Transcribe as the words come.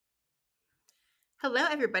Hello,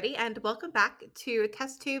 everybody, and welcome back to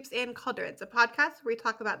Test Tubes and Cauldrons, a podcast where we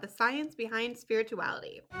talk about the science behind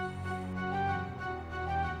spirituality.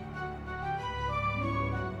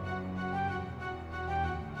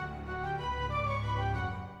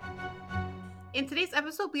 In today's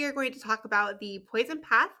episode, we are going to talk about the poison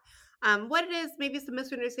path, what it is, maybe some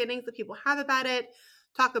misunderstandings that people have about it,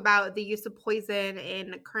 talk about the use of poison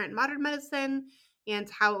in current modern medicine, and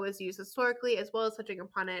how it was used historically, as well as touching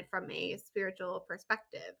upon it from a spiritual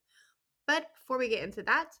perspective. But before we get into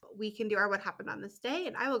that, we can do our What Happened on This Day,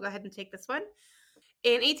 and I will go ahead and take this one.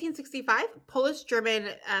 In 1865, Polish-German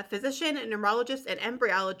physician, neurologist, and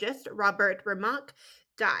embryologist Robert Remak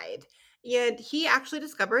died. And he actually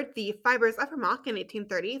discovered the fibers of Remak in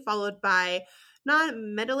 1830, followed by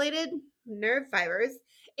non-metallated nerve fibers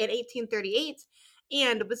in 1838.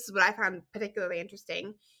 And this is what I found particularly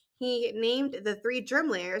interesting. He named the three germ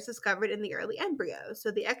layers discovered in the early embryo.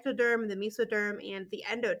 So the ectoderm, the mesoderm, and the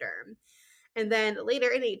endoderm. And then later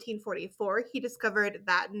in 1844, he discovered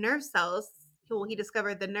that nerve cells, he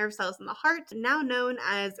discovered the nerve cells in the heart, now known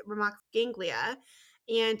as Remak's ganglia,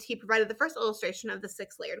 and he provided the first illustration of the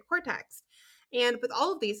six-layered cortex. And with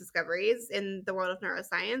all of these discoveries in the world of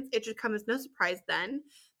neuroscience, it should come as no surprise then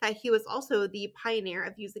that he was also the pioneer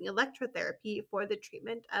of using electrotherapy for the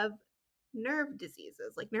treatment of nerve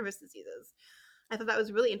diseases, like nervous diseases. I thought that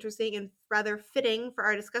was really interesting and rather fitting for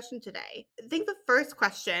our discussion today. I think the first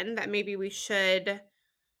question that maybe we should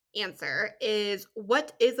answer is,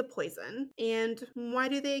 what is a poison and why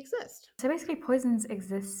do they exist? So basically, poisons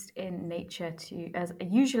exist in nature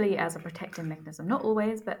usually as a protective mechanism. Not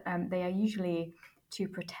always, but they are usually to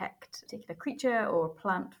protect a particular creature or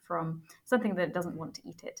plant from something that doesn't want to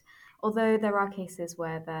eat it. Although there are cases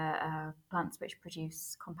where there are plants which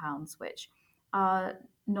produce compounds which are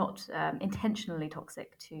not intentionally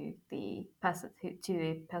toxic to the person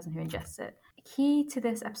who ingests it. Key to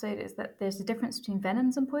this episode is that there's a difference between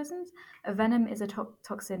venoms and poisons. A venom is a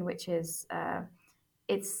toxin which is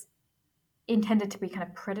it's intended to be kind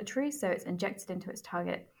of predatory, so it's injected into its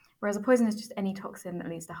target, whereas a poison is just any toxin that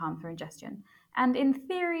leads to harm through ingestion. And in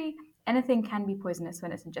theory, anything can be poisonous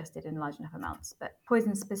when it's ingested in large enough amounts, but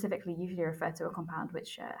poisons specifically usually refer to a compound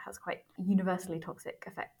which has quite universally toxic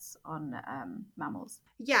effects on mammals.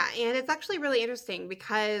 Yeah, and it's actually really interesting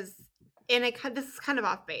because this is kind of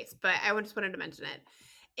off base, but I just wanted to mention it.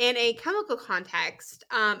 In a chemical context,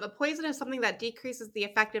 a poison is something that decreases the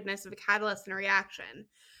effectiveness of a catalyst in a reaction.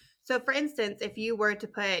 So, for instance, if you were to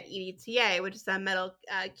put EDTA, which is a metal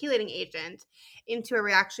chelating agent, into a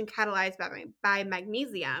reaction catalyzed by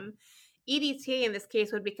magnesium, EDTA in this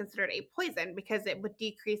case would be considered a poison because it would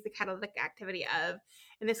decrease the catalytic activity of,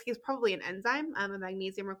 in this case, probably an enzyme, a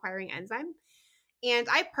magnesium requiring enzyme. And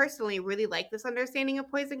I personally really like this understanding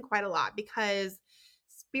of poison quite a lot because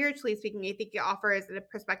spiritually speaking, I think it offers a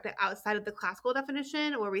perspective outside of the classical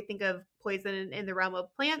definition where we think of poison in the realm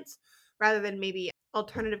of plants rather than maybe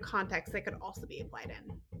alternative contexts that could also be applied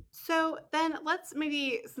in. So then let's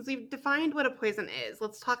maybe, since we've defined what a poison is,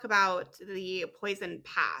 let's talk about the poison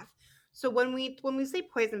path. So when we say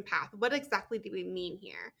poison path, what exactly do we mean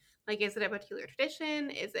here? Like, is it a particular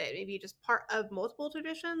tradition? Is it maybe just part of multiple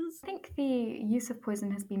traditions? I think the use of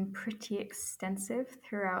poison has been pretty extensive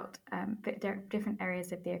throughout different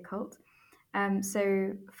areas of the occult.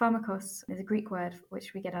 So pharmakos is a Greek word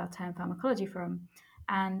which we get our term pharmacology from,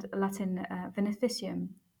 and Latin beneficium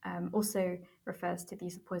also refers to the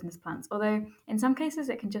use of poisonous plants, although in some cases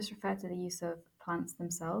it can just refer to the use of plants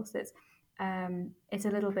themselves. It's a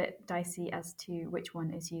little bit dicey as to which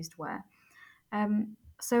one is used where.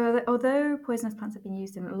 So although poisonous plants have been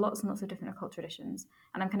used in lots and lots of different occult traditions,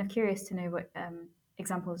 and I'm kind of curious to know what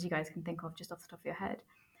examples you guys can think of just off the top of your head,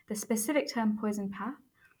 the specific term poison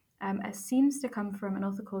path seems to come from an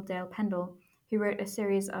author called Dale Pendle, who wrote a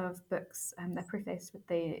series of books. They're prefaced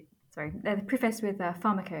with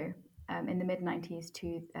Pharmaco in the mid-90s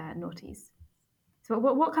to noughties. So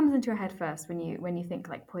what comes into your head first when you think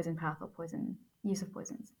like poison path or poison use of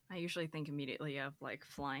poisons? I usually think immediately of like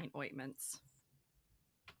flying ointments.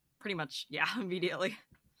 Pretty much, yeah, immediately.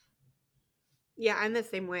 Yeah, I'm the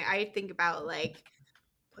same way. I think about like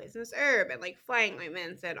poisonous herb and like flying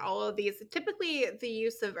ointments and all of these. Typically, the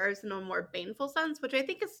use of herbs in a more baneful sense, which I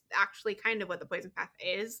think is actually kind of what the poison path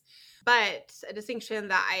is. But a distinction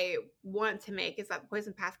that I want to make is that the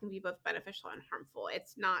poison path can be both beneficial and harmful.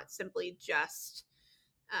 It's not simply just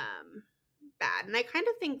bad. And I kind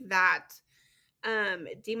of think that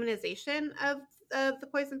demonization of the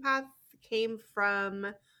poison path came from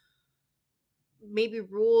maybe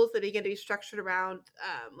rules that begin to be structured around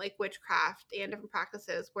like witchcraft and different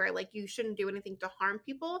practices where like you shouldn't do anything to harm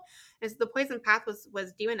people. And so the poison path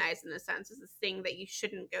was demonized in a sense as this thing that you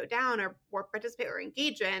shouldn't go down or participate or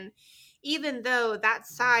engage in, even though that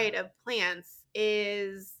side of plants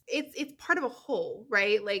is it's part of a whole,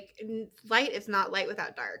 right? Like light is not light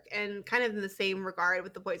without dark, and kind of in the same regard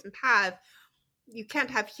with the poison path, you can't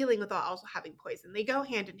have healing without also having poison. They go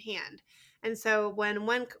hand in hand. And so when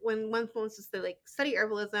one wants to like study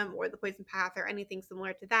herbalism or the poison path or anything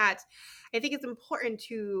similar to that, I think it's important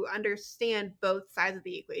to understand both sides of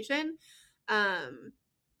the equation.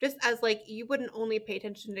 Just as like you wouldn't only pay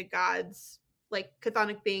attention to gods like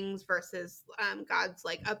chthonic beings versus gods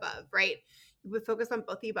like above, right? You would focus on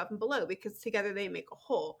both the above and below because together they make a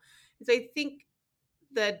whole. And so I think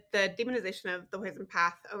the demonization of the poison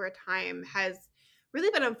path over time has really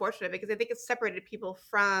been unfortunate because I think it's separated people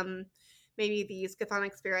from maybe these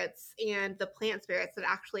chthonic spirits and the plant spirits that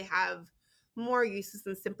actually have more uses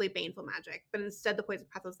than simply baneful magic. But instead, the poison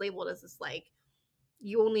path was labeled as this like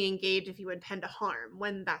you only engage if you intend to harm,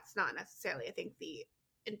 when that's not necessarily, I think, the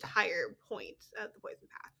entire point of the poison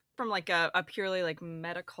path. From like a purely like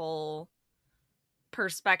medical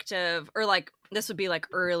perspective, or like this would be like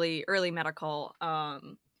early medical, a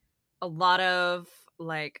lot of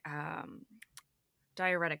like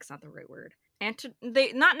diuretics, not the right word,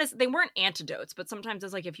 they weren't antidotes, but sometimes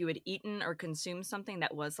it's like if you had eaten or consumed something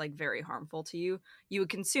that was like very harmful to you, you would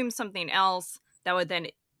consume something else that would then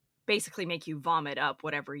basically make you vomit up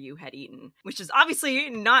whatever you had eaten, which is obviously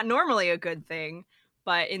not normally a good thing,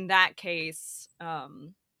 but in that case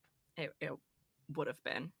it would have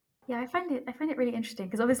been. Yeah, I find it really interesting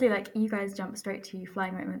because obviously, like, you guys jump straight to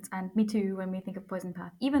flying ointments, and me too when we think of poison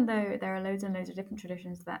path. Even though there are loads and loads of different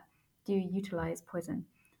traditions that do utilize poison,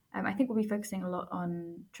 I think we'll be focusing a lot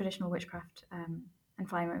on traditional witchcraft and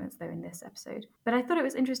flying ointments though in this episode. But I thought it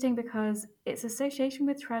was interesting because its association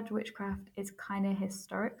with trad witchcraft is kind of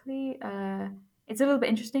historically, it's a little bit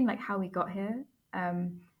interesting, like how we got here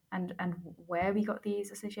and where we got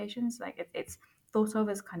these associations. Like it's thought of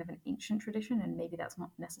as kind of an ancient tradition, and maybe that's not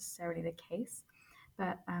necessarily the case,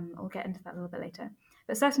 but we'll get into that a little bit later.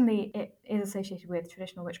 But certainly it is associated with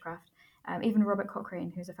traditional witchcraft. Even Robert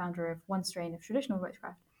Cochrane, who's a founder of one strain of traditional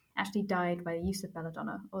witchcraft, actually died by the use of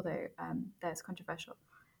belladonna, although that's controversial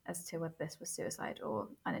as to whether this was suicide or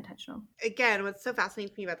unintentional. Again, what's so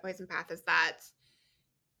fascinating to me about the poison path is that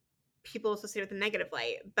people associate it with a negative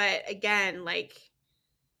light. But again, like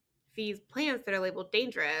these plants that are labeled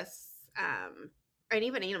dangerous, and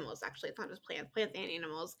even animals, actually, it's not just plants and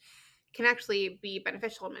animals, can actually be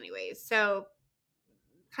beneficial in many ways. So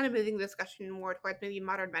kind of moving the discussion more towards maybe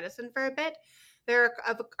modern medicine for a bit, there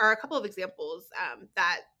are a couple of examples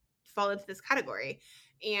that fall into this category.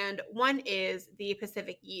 And one is the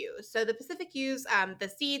Pacific yew. So the Pacific yews, the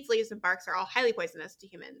seeds, leaves, and barks are all highly poisonous to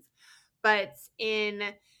humans. But in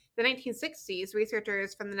the 1960s,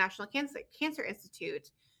 researchers from the National Cancer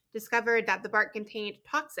Institute discovered that the bark contained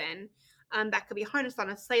toxin that could be harnessed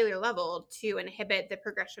on a cellular level to inhibit the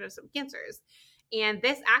progression of some cancers. And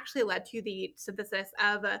this actually led to the synthesis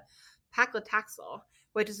of paclitaxel,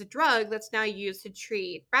 which is a drug that's now used to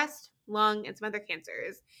treat breast, lung, and some other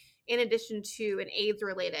cancers, in addition to an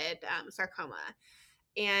AIDS-related sarcoma.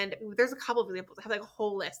 And there's a couple of examples. I have like a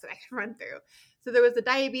whole list that I can run through. So there was a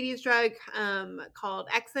diabetes drug called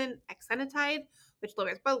exenatide, which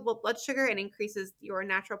lowers blood sugar and increases your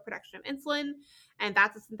natural production of insulin. And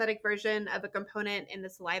that's a synthetic version of a component in the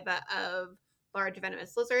saliva of large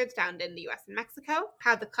venomous lizards found in the US and Mexico.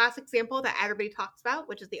 Have the classic example that everybody talks about,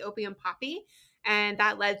 which is the opium poppy. And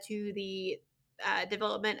that led to the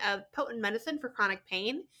development of potent medicine for chronic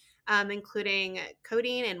pain, including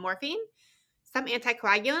codeine and morphine. Some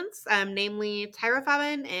anticoagulants, namely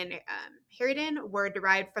tyroflavin and heridin, were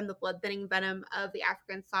derived from the blood-thinning venom of the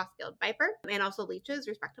African saw-scaled viper and also leeches,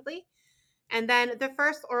 respectively. And then the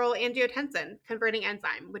first oral angiotensin converting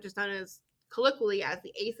enzyme, which is known as colloquially as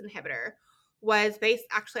the ACE inhibitor, was based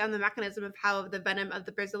actually on the mechanism of how the venom of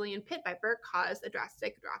the Brazilian pit viper caused a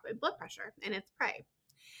drastic drop in blood pressure in its prey.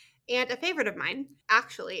 And a favorite of mine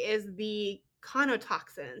actually is the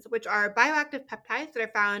conotoxins, which are bioactive peptides that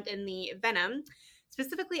are found in the venom,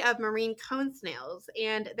 specifically of marine cone snails.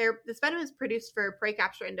 And this venom is produced for prey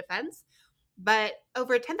capture and defense. But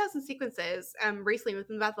over 10,000 sequences recently,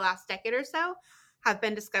 within about the last decade or so, have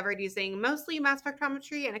been discovered using mostly mass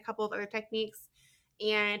spectrometry and a couple of other techniques.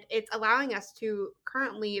 And it's allowing us to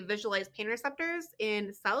currently visualize pain receptors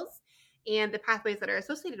in cells and the pathways that are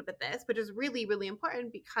associated with this, which is really, really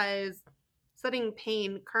important because studying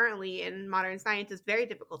pain currently in modern science is very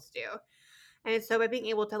difficult to do. And so by being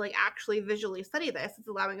able to like actually visually study this, it's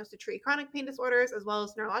allowing us to treat chronic pain disorders as well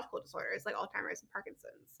as neurological disorders like Alzheimer's and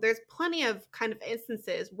Parkinson's. There's plenty of kind of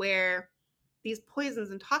instances where these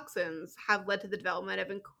poisons and toxins have led to the development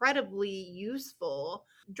of incredibly useful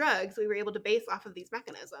drugs we were able to base off of these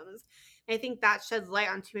mechanisms. And I think that sheds light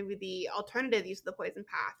onto maybe the alternative use of the poison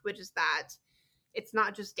path, which is that it's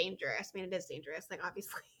not just dangerous. I mean, it is dangerous, like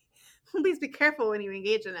obviously. Please be careful when you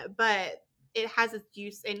engage in it, but it has its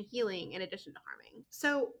use in healing in addition to harming.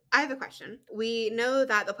 So I have a question. We know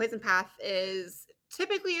that the poison path is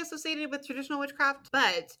typically associated with traditional witchcraft,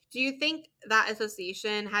 but do you think that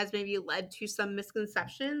association has maybe led to some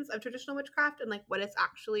misconceptions of traditional witchcraft and like what it's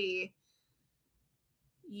actually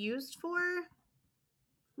used for?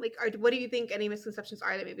 Like, what do you think any misconceptions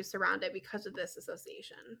are that maybe surround it because of this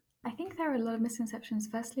association? I think there are a lot of misconceptions,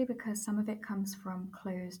 firstly, because some of it comes from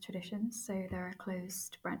closed traditions. So there are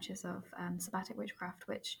closed branches of sabbatic witchcraft,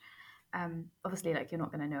 which obviously, like, you're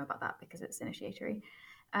not going to know about that because it's initiatory.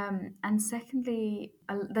 And secondly,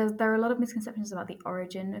 there are a lot of misconceptions about the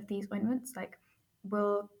origin of these ointments. Like,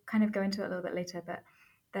 we'll kind of go into it a little bit later, but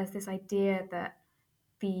there's this idea that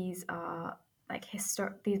these are like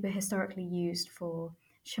these were historically used for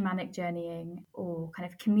shamanic journeying or kind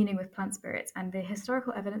of communing with plant spirits, and the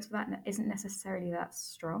historical evidence for that isn't necessarily that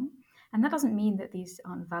strong. And that doesn't mean that these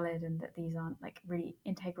aren't valid and that these aren't like really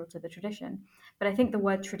integral to the tradition, but I think the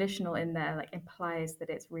word traditional in there like implies that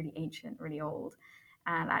it's really ancient, really old,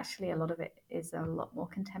 and actually a lot of it is a lot more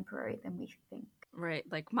contemporary than we think. Right,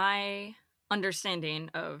 like my understanding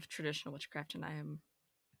of traditional witchcraft, and I am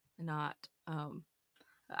not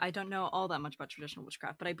I don't know all that much about traditional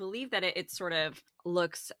witchcraft, but I believe that it sort of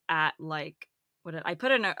looks at like I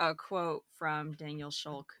put in a quote from Daniel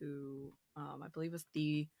Shulk, who I believe was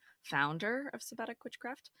the founder of Sabbatic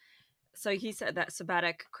witchcraft. So he said that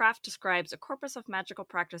Sabbatic craft describes a corpus of magical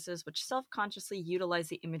practices which self-consciously utilize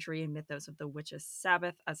the imagery and mythos of the witch's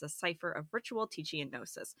Sabbath as a cipher of ritual, teaching, and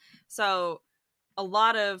gnosis. So a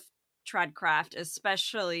lot of tradcraft,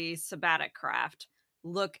 especially Sabbatic craft,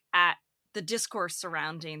 look at the discourse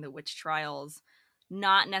surrounding the witch trials,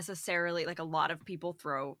 not necessarily like a lot of people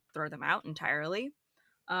throw them out entirely.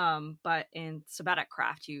 But in sabbatic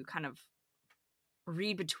craft, you kind of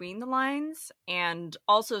read between the lines and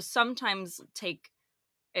also sometimes take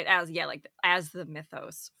it as the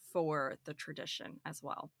mythos for the tradition as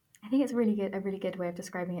well. I think it's a really good way of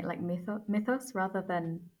describing it, like mythos rather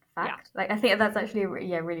than fact. Yeah. Like I think that's actually a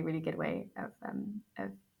really good way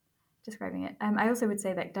of describing it. I also would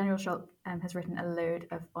say that Daniel Shulk has written a load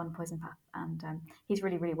on Poison Path, and he's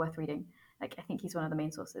really worth reading. Like I think he's one of the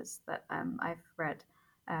main sources that I've read,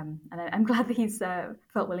 and I'm glad that he's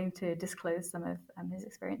felt willing to disclose some of his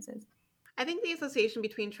experiences. I think the association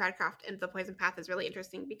between tradcraft and the Poison Path is really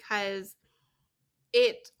interesting because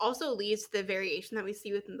it also leads to the variation that we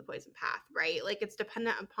see within the Poison Path, right? Like it's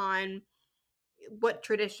dependent upon what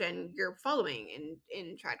tradition you're following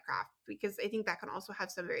in tradcraft, because I think that can also have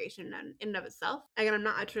some variation in and of itself. Again, I'm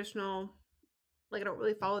not a traditional, like I don't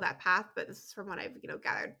really follow that path, but this is from what I've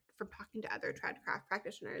gathered from talking to other tradcraft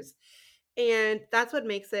practitioners, and that's what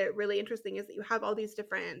makes it really interesting is that you have all these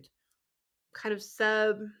different kind of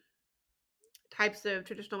sub types of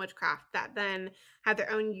traditional witchcraft that then have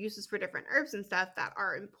their own uses for different herbs and stuff that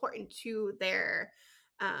are important to their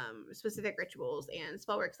specific rituals and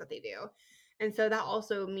spell works that they do. And so that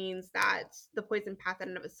also means that the poison path in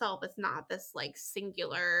and of itself is not this like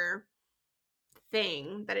singular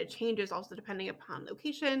thing, that it changes also depending upon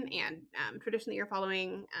location and tradition that you're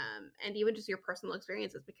following, and even just your personal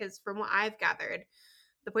experiences. Because from what I've gathered,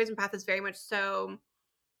 the poison path is very much so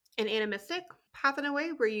an animistic path in a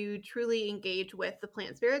way where you truly engage with the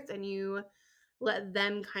plant spirits and you let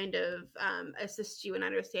them kind of assist you in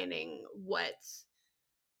understanding what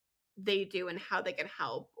they do and how they can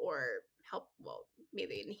help, well,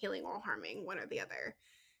 maybe in healing or harming, one or the other.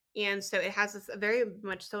 And so it has this very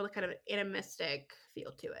much so kind of animistic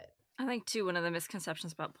feel to it. I think too, one of the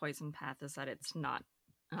misconceptions about Poison Path is that it's not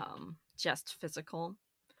just physical,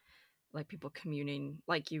 like people communing,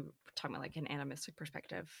 like you were talking about, like an animistic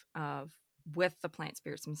perspective of with the plant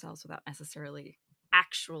spirits themselves without necessarily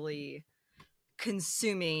actually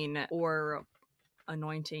consuming or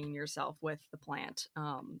anointing yourself with the plant.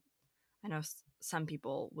 I know some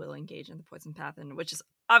people will engage in the poison path, and which is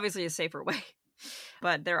obviously a safer way,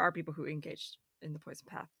 but there are people who engage in the poison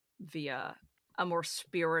path via a more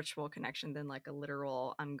spiritual connection than like a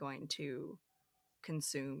literal, I'm going to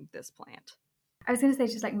consume this plant. I was going to say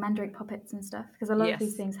just like mandrake puppets and stuff, because a lot of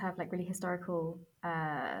these things have like really historical.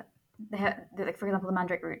 Like for example, the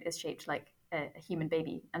mandrake root is shaped like a human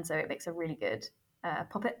baby, and so it makes a really good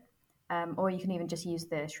puppet. or you can even just use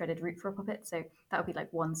the shredded root for a puppet. So that would be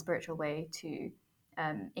like one spiritual way to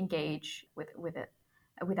engage with it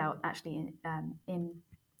without actually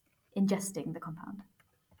ingesting the compound.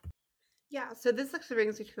 Yeah, so this actually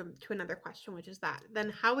brings me to another question, which is that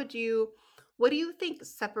then what do you think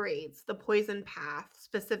separates the poison path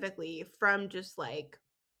specifically from just like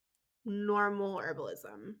normal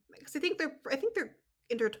herbalism? Because I think they're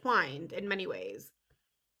intertwined in many ways,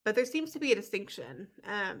 but there seems to be a distinction,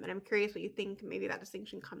 and I'm curious what you think maybe that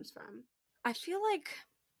distinction comes from. I feel like,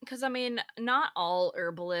 because I mean, not all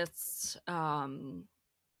herbalists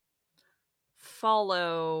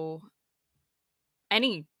follow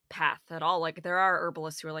any path at all. Like there are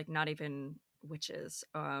herbalists who are like not even witches,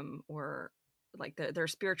 or like their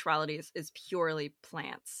spirituality is purely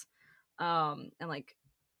plants, and like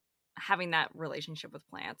having that relationship with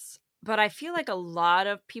plants. But I feel like a lot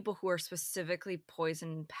of people who are specifically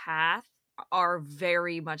poison path are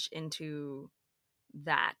very much into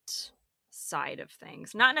that side of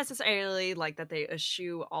things. Not necessarily like that they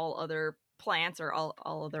eschew all other plants or all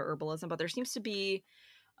other herbalism, but there seems to be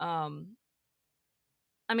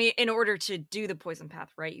I mean, in order to do the poison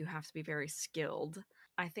path right, you have to be very skilled.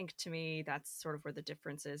 I think to me that's sort of where the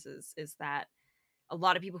difference is that a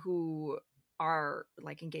lot of people who are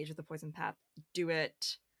like engaged with the poison path do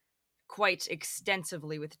it quite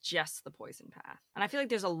extensively with just the poison path. And I feel like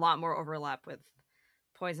there's a lot more overlap with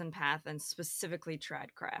poison path and specifically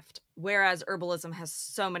tradcraft, whereas herbalism has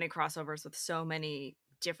so many crossovers with so many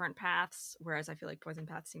different paths, whereas I feel like poison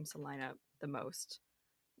path seems to line up the most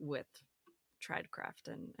with tradcraft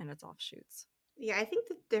and its offshoots. Yeah, I think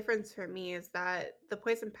the difference for me is that the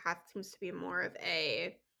poison path seems to be more of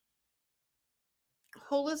a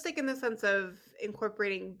holistic in the sense of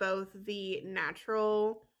incorporating both the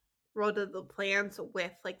natural world of the plants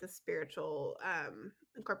with like the spiritual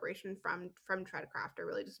incorporation from tradcraft or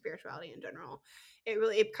really just spirituality in general.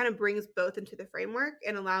 It kind of brings both into the framework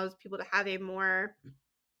and allows people to have a more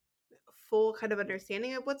full kind of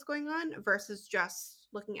understanding of what's going on versus just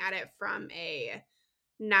looking at it from a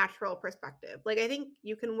natural perspective. Like I think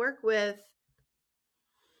you can work with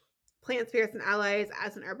plant spirits and allies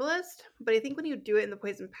as an herbalist, but I think when you do it in the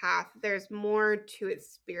poison path, there's more to it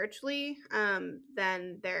spiritually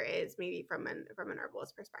than there is maybe from an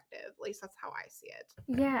herbalist perspective. At least that's how I see it.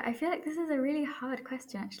 Yeah, I feel like this is a really hard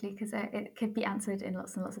question actually because it could be answered in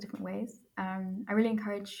lots and lots of different ways. I really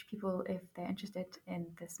encourage people, if they're interested in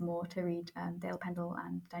this more, to read Dale Pendle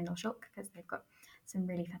and Daniel Schulk because they've got some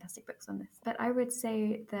really fantastic books on this. But I would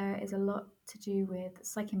say there is a lot to do with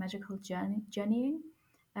psychomagical journeying.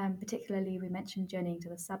 Particularly, we mentioned journeying to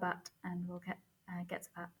the Sabbat, and we'll get to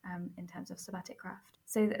that in terms of sabbatic craft.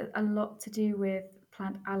 So a lot to do with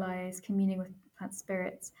plant allies, communing with plant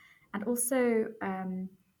spirits, and also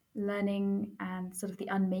learning and sort of the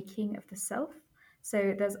unmaking of the self.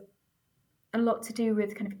 So there's a lot to do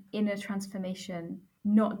with kind of inner transformation,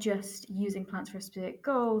 not just using plants for a specific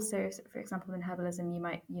goal. So, for example, in herbalism, you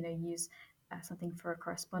might use something for a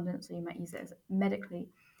correspondence, or you might use it as medically,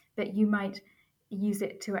 but you might use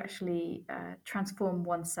it to actually transform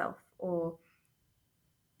oneself, or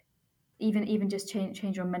even just change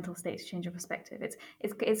your mental state, change your perspective.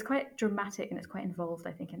 It's quite dramatic and it's quite involved,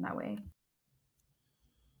 I think, in that way.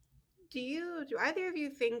 Do either of you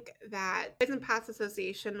think that poison path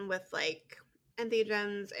association with like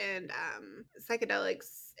entheogens and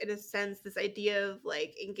psychedelics, in a sense, this idea of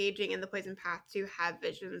like engaging in the poison path to have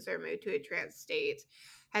visions or move to a trance state,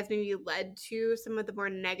 has maybe led to some of the more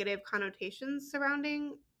negative connotations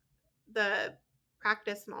surrounding the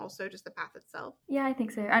practice and also just the path itself? Yeah, I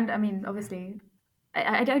think so. And I mean, obviously,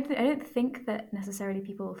 I don't think that necessarily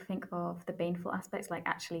people think of the baneful aspects like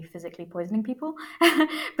actually physically poisoning people,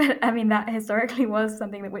 but I mean that historically was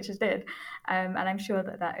something that witches did, and I'm sure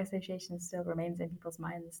that association still remains in people's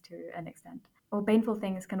minds to an extent. Or baneful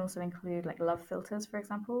things can also include like love philters, for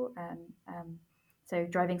example, so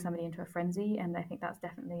driving somebody into a frenzy, and I think that's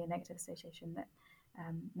definitely a negative association that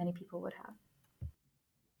many people would have.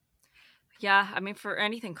 Yeah, I mean, for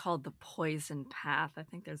anything called the poison path, I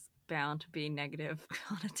think there's bound to be negative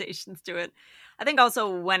connotations to it. I think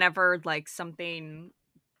also whenever like something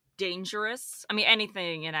dangerous, I mean,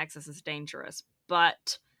 anything in excess is dangerous,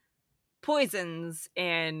 but poisons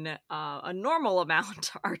in a normal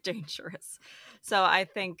amount are dangerous. So I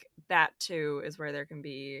think that too is where there can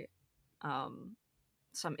be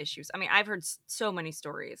some issues. I mean, I've heard so many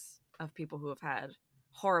stories of people who have had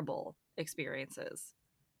horrible experiences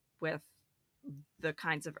with the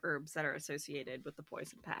kinds of herbs that are associated with the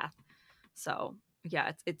poison path. So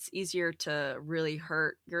yeah, it's easier to really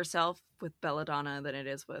hurt yourself with belladonna than it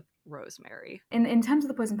is with rosemary. In terms of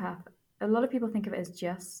the poison path, a lot of people think of it as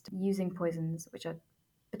just using poisons, which are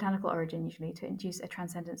botanical origin usually, to induce a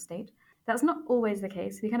transcendent state. That's not always the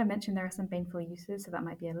case. We kind of mentioned there are some baneful uses, so that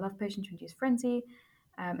might be a love potion to induce frenzy.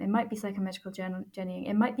 It might be psychomagical journeying.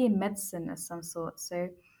 It might be in medicine of some sort. So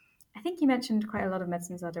I think you mentioned quite a lot of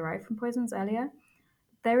medicines are derived from poisons earlier.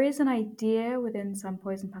 There is an idea within some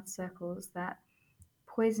poison path circles that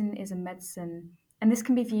poison is a medicine, and this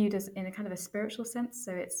can be viewed as in a kind of a spiritual sense.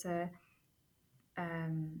 So it's a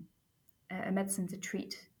medicine to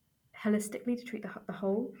treat holistically, to treat the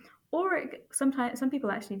whole. Or sometimes some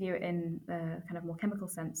people actually view it in a kind of more chemical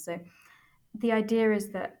sense. So the idea is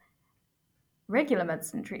that regular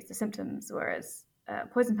medicine treats the symptoms, whereas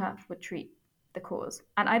poison path would treat the cause.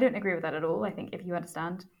 And I don't agree with that at all. I think if you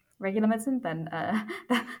understand regular medicine, then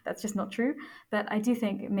that's just not true. But I do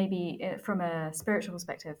think maybe from a spiritual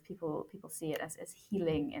perspective, people see it as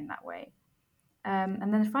healing in that way.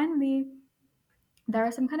 And then finally, there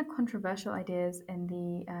are some kind of controversial ideas in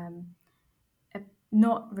the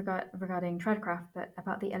not regarding tradecraft, but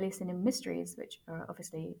about the Eleusinian mysteries, which are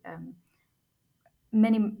obviously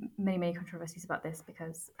many controversies about this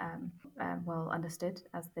because well understood,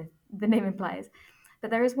 as the name implies. But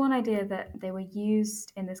there is one idea that they were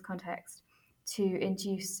used in this context to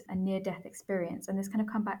induce a near-death experience, and this kind of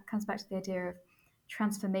comes back to the idea of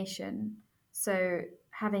transformation. So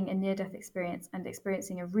having a near-death experience and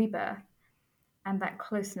experiencing a rebirth, and that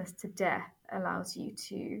closeness to death allows you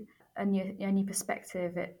to a new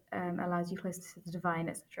perspective. It allows you closer to the divine,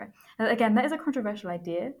 etc. Again, that is a controversial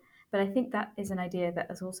idea, but I think that is an idea that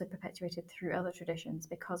is also perpetuated through other traditions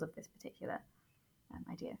because of this particular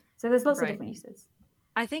idea. So there's lots of different uses.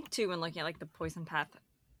 I think too, when looking at like the poison path,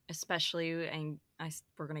 especially, and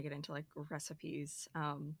we're gonna get into like recipes.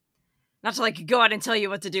 Not to like go out and tell you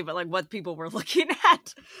what to do, but like what people were looking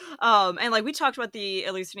at. And like we talked about the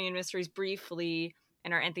Eleusinian mysteries briefly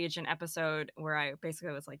in our entheogen episode, where I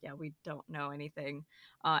basically was like, yeah, we don't know anything.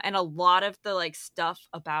 And a lot of the like stuff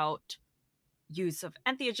about use of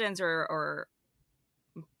entheogens or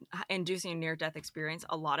inducing a near-death experience,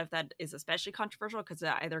 a lot of that is especially controversial because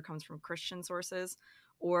it either comes from Christian sources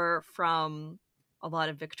or from a lot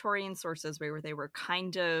of Victorian sources where they were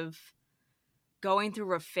kind of going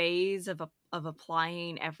through a phase of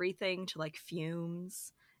applying everything to like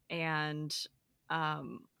fumes and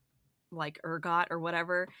like ergot or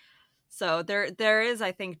whatever. So there is,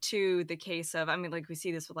 I think, too, the case of, I mean, like we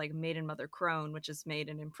see this with like Maiden Mother Crone, which has made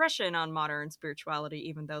an impression on modern spirituality,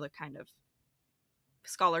 even though the kind of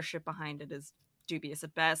scholarship behind it is dubious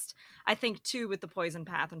at best. I think too with the poison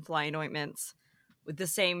path and flying ointments, with the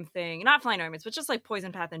same thing, not flying ointments, but just like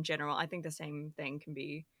poison path in general, I think the same thing can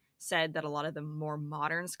be said, that a lot of the more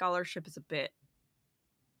modern scholarship is a bit,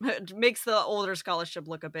 it makes the older scholarship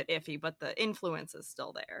look a bit iffy, but the influence is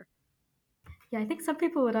still there. Yeah, I think some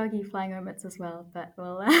people would argue flying ointments as well, but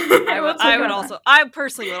well, I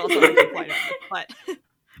personally would also argue flying ointments, but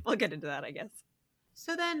we'll get into that, I guess.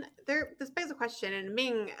 So then this begs a question, and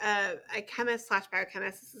being a chemist /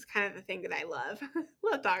 biochemist, this is kind of the thing that I love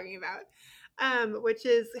talking about, which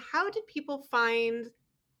is how did people find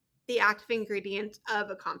the active ingredient of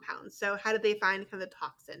a compound? So how did they find kind of the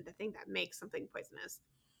toxin, the thing that makes something poisonous?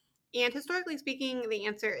 And historically speaking, the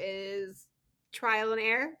answer is trial and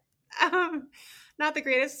error. Not the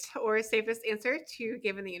greatest or safest answer to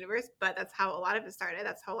give in the universe, but that's how a lot of it started.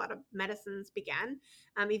 That's how a lot of medicines began.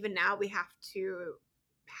 Even now we have to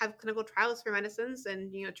have clinical trials for medicines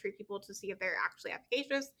and, treat people to see if they're actually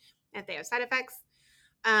efficacious and if they have side effects.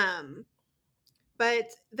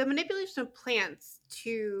 But the manipulation of plants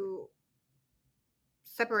to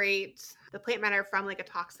separate the plant matter from like a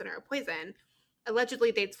toxin or a poison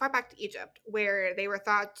allegedly dates far back to Egypt, where they were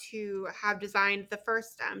thought to have designed the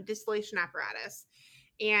first distillation apparatus,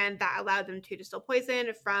 and that allowed them to distill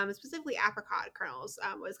poison from specifically apricot kernels,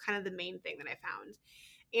 was kind of the main thing that I found.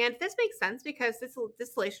 And this makes sense because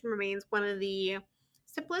distillation remains one of the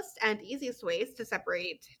simplest and easiest ways to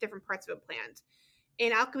separate different parts of a plant.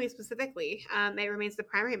 In alchemy specifically, it remains the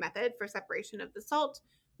primary method for separation of the salt,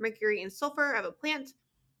 mercury, and sulfur of a plant.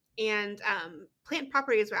 And plant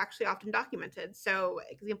properties are actually often documented. So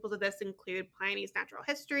examples of this include Pliny's Natural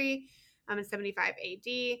History in 75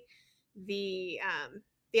 AD.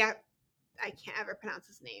 I can't ever pronounce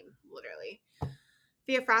his name, literally.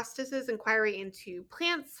 Theophrastus's Inquiry into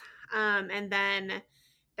Plants, and then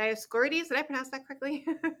Dioscorides, did I pronounce that correctly?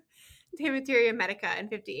 De Materia Medica in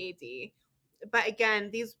 50 AD. But again,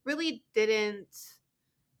 these really didn't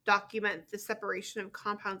document the separation of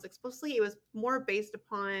compounds explicitly. It was more based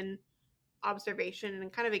upon observation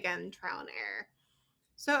and kind of, again, trial and error.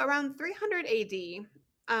 So around 300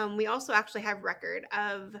 AD, we also actually have record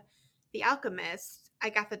of the alchemist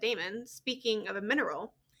Agatha Damon speaking of a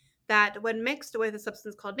mineral that, when mixed with a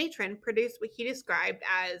substance called natron, produced what he described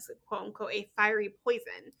as, quote unquote, a fiery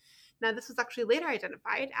poison. Now, this was actually later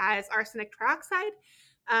identified as arsenic trioxide,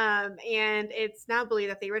 and it's now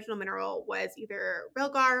believed that the original mineral was either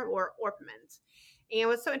rilgar or orpiment. And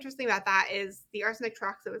what's so interesting about that is the arsenic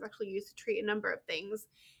trioxide was actually used to treat a number of things,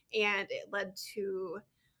 and it led to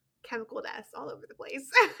chemical deaths all over the place,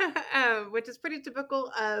 which is pretty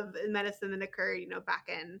typical of medicine that occurred, back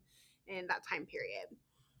in that time period.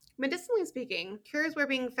 Medicinally speaking, cures were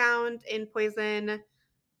being found in poison,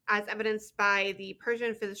 as evidenced by the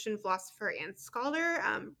Persian physician, philosopher, and scholar.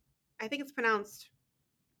 I think it's pronounced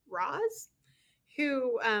Raz,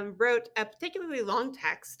 who wrote a particularly long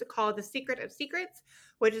text called The Secret of Secrets,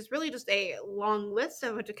 which is really just a long list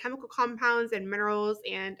of a bunch of chemical compounds and minerals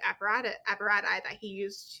and apparati that he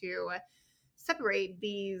used to separate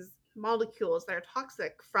these molecules that are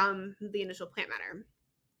toxic from the initial plant matter.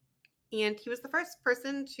 And he was the first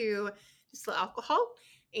person to distill alcohol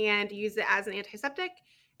and use it as an antiseptic.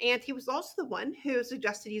 And he was also the one who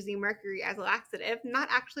suggested using mercury as a laxative. Not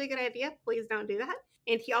actually a good idea. Please don't do that.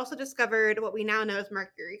 And he also discovered what we now know as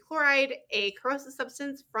mercury chloride, a corrosive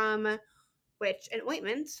substance from which an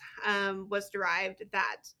ointment was derived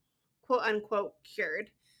that, quote unquote,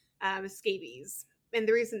 cured scabies. And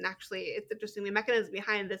the reason, actually, it's interesting, the mechanism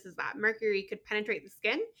behind this is that mercury could penetrate the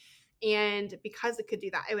skin. And because it could do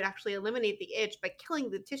that, it would actually eliminate the itch by killing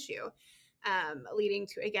the tissue, leading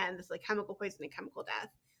to, again, this like chemical poison and chemical death.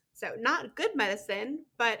 So not good medicine,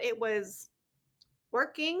 but it was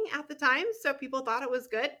working at the time. So people thought it was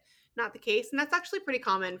good. Not the case. And that's actually pretty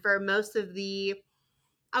common for most of the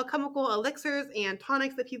alchemical elixirs and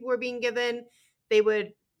tonics that people were being given. They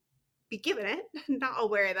would be given it, not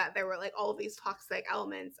aware that there were like all of these toxic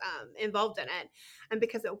elements involved in it. And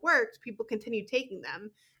because it worked, people continued taking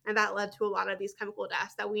them. And that led to a lot of these chemical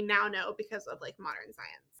deaths that we now know because of like modern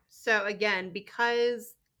science. So again,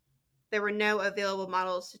 because there were no available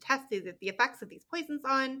models to test the effects of these poisons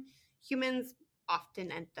on humans,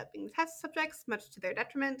 often ended up being test subjects, much to their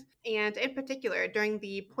detriment. And in particular, during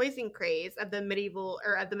the poison craze of the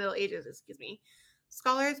Middle Ages,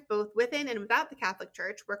 scholars both within and without the Catholic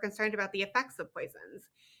Church were concerned about the effects of poisons.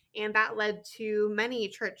 And that led to many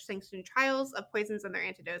church-sanctioned trials of poisons and their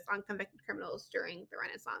antidotes on convicted criminals during the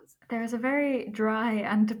Renaissance. There is a very dry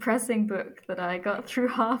and depressing book that I got through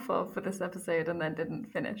half of for this episode and then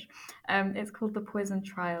didn't finish. It's called The Poison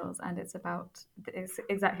Trials, and it's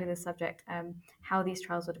exactly this subject, how these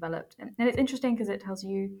trials were developed. And it's interesting because it tells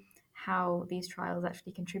you how these trials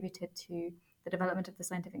actually contributed to the development of the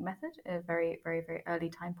scientific method at a very, very, very early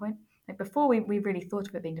time point, like before we really thought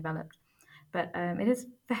of it being developed. But it is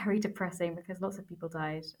very depressing because lots of people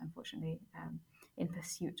died, unfortunately, in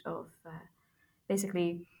pursuit of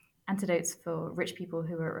basically antidotes for rich people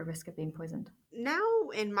who are at risk of being poisoned. Now,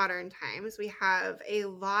 in modern times, we have a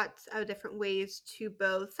lot of different ways to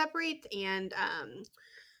both separate and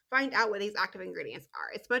find out what these active ingredients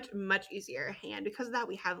are. It's much, much easier. And because of that,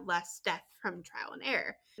 we have less death from trial and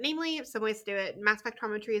error. Namely, some ways to do it. Mass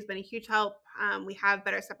spectrometry has been a huge help. We have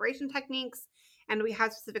better separation techniques, and we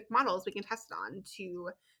have specific models we can test it on to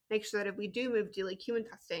make sure that if we do move to like human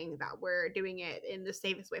testing, that we're doing it in the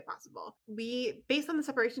safest way possible. Based on the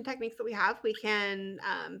separation techniques that we have, we can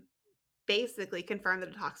basically confirm that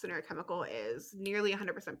a toxin or a chemical is nearly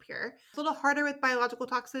 100% pure. It's a little harder with biological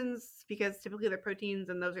toxins because typically they're proteins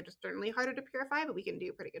and those are just certainly harder to purify, but we can do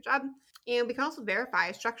a pretty good job. And we can also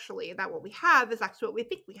verify structurally that what we have is actually what we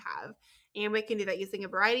think we have. And we can do that using a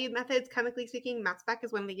variety of methods. Chemically speaking, mass spec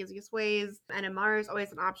is one of the easiest ways. NMR is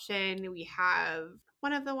always an option. We have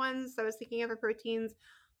one of the ones I was thinking of for proteins,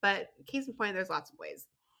 but case in point, there's lots of ways.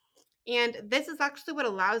 And this is actually what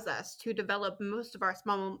allows us to develop most of our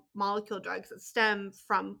small molecule drugs that stem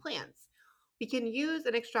from plants. We can use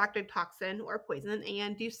an extracted toxin or poison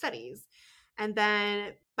and do studies. And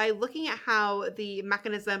then by looking at how the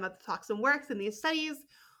mechanism of the toxin works in these studies,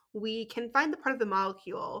 we can find the part of the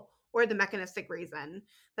molecule or the mechanistic reason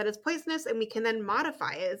that is poisonous, and we can then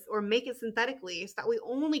modify it or make it synthetically so that we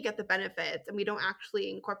only get the benefits and we don't actually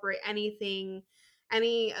incorporate any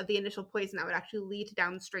of the initial poison that would actually lead to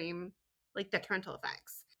downstream like detrimental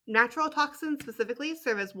effects. Natural toxins specifically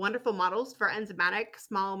serve as wonderful models for enzymatic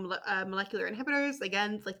small molecular inhibitors,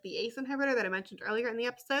 again, like the ACE inhibitor that I mentioned earlier in the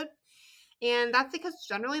episode. And that's because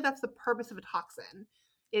generally that's the purpose of a toxin,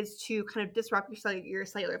 is to kind of disrupt your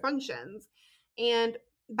cellular functions. And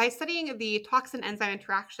by studying the toxin-enzyme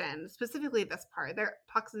interaction, specifically this part, their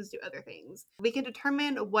toxins do other things. We can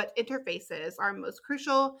determine what interfaces are most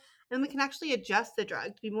crucial, and we can actually adjust the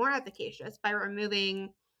drug to be more efficacious by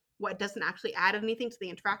removing what doesn't actually add anything to the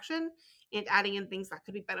interaction and adding in things that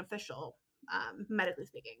could be beneficial, medically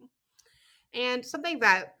speaking. And something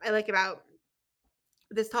that I like about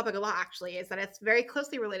this topic a lot actually is that it's very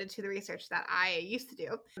closely related to the research that I used to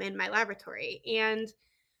do in my laboratory. And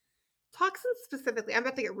toxins specifically, I'm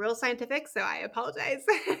about to get real scientific, so I apologize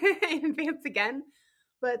in advance again.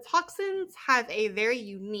 But toxins have a very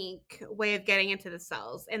unique way of getting into the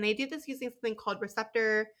cells, and they do this using something called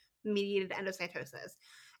receptor mediated endocytosis.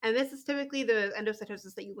 And this is typically the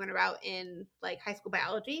endocytosis that you learn about in like high school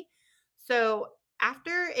biology. So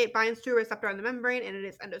after it binds to a receptor on the membrane and it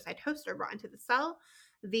is endocytosed or brought into the cell,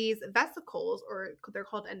 these vesicles, or they're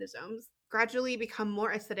called endosomes, gradually become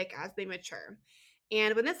more acidic as they mature.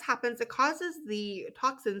 And when this happens, it causes the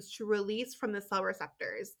toxins to release from the cell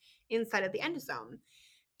receptors inside of the endosome.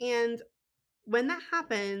 And when that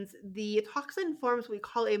happens, the toxin forms what we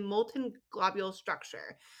call a molten globule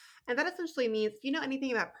structure. And that essentially means, if you know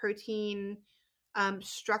anything about protein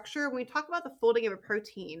structure, when we talk about the folding of a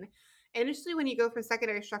protein, initially when you go from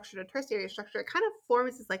secondary structure to tertiary structure, it kind of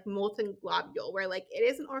forms this like molten globule where like it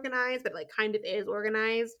isn't organized, but like kind of is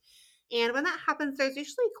organized. And when that happens, there's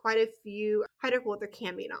usually quite a few hydrophobic, there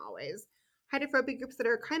can be, not always, hydrophobic groups that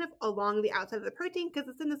are kind of along the outside of the protein because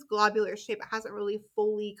it's in this globular shape. It hasn't really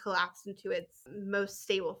fully collapsed into its most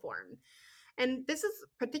stable form. And this is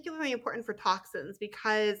particularly important for toxins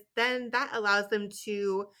because then that allows them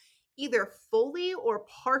to either fully or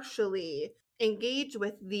partially engage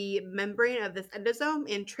with the membrane of this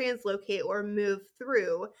endosome and translocate or move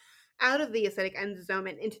through out of the acidic endosome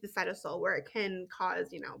and into the cytosol where it can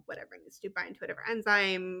cause, whatever it needs to bind to whatever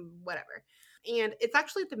enzyme, whatever. And it's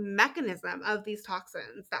actually the mechanism of these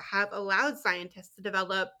toxins that have allowed scientists to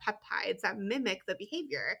develop peptides that mimic the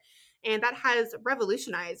behavior. And that has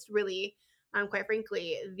revolutionized, really, quite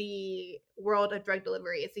frankly, the world of drug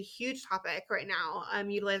delivery. It's a huge topic right now,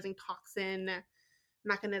 utilizing toxin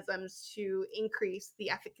mechanisms to increase the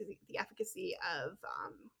efficacy of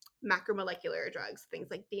macromolecular drugs, things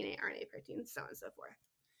like DNA, RNA, proteins, so on and so forth.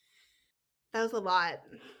 That was a lot.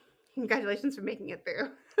 Congratulations for making it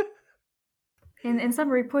through. In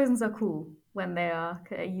summary, poisons are cool when they are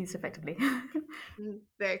used effectively.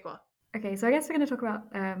 Very cool. Okay, so I guess we're going to talk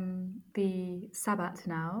about the Sabbat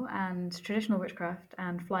now, and traditional witchcraft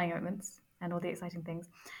and flying ointments and all the exciting things.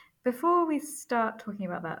 Before we start talking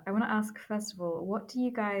about that, I want to ask, first of all, what do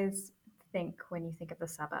you guys think when you think of the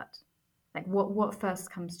Sabbat? Like, what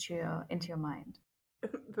first comes to into your mind?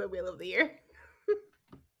 The Wheel of the Year.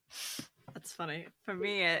 That's funny. For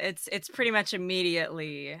me, it's pretty much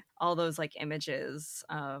immediately all those like images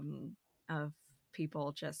of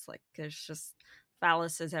people just like, there's just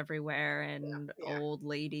phalluses everywhere and old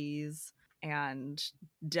ladies and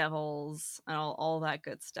devils and all that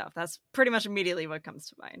good stuff. That's pretty much immediately what comes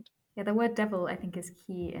to mind. Yeah, the word devil, I think, is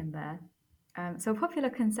key in there. So a popular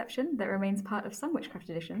conception that remains part of some witchcraft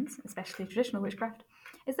traditions, especially traditional witchcraft,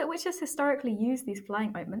 is that witches historically used these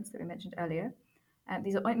flying ointments that we mentioned earlier.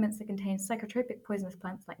 These are ointments that contain psychotropic poisonous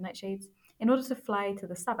plants like nightshades in order to fly to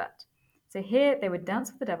the Sabbat. So here they would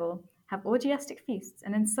dance with the devil, have orgiastic feasts,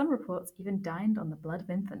 and in some reports even dined on the blood of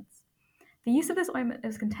infants. The use of this ointment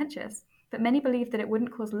is contentious, but many believe that it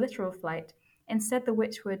wouldn't cause literal flight. Instead, the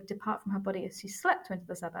witch would depart from her body as she slept to enter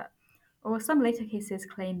the Sabbat, or some later cases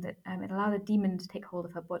claim that it allowed a demon to take hold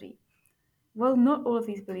of her body. While not all of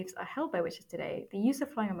these beliefs are held by witches today, the use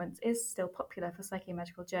of flying ointments is still popular for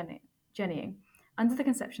psychomagical journeying, under the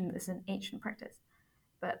conception that this is an ancient practice.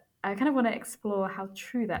 But I kind of want to explore how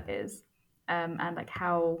true that is, and like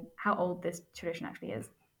how old this tradition actually is.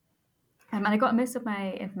 And I got most of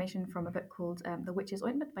my information from a book called The Witch's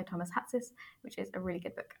Ointment by Thomas Hatsis, which is a really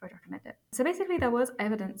good book. I would recommend it. So basically, there was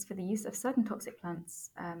evidence for the use of certain toxic plants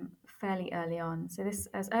fairly early on. So this,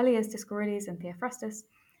 as early as Dioscorides and Theophrastus,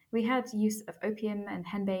 we had use of opium and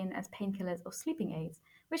henbane as painkillers or sleeping aids,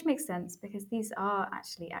 which makes sense because these are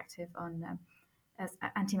actually active on as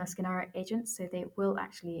antimuscarinic agents, so they will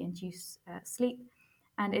actually induce sleep.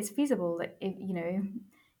 And it's feasible that if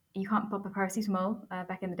you can't pop a paracetamol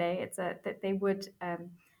back in the day, it's that they would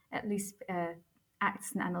at least act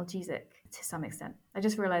as an analgesic to some extent. I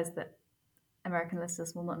just realized that American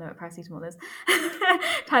listeners will not know what paracetamol is.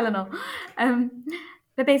 Tylenol.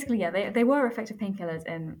 But basically, yeah, they were effective painkillers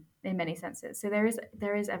in many senses. So there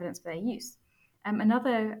is evidence for their use.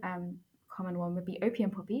 Another common one would be opium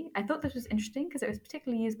poppy. I thought this was interesting because it was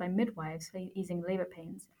particularly used by midwives for easing labor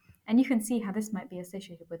pains. And you can see how this might be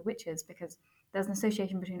associated with witches because there's an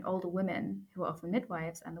association between older women who are often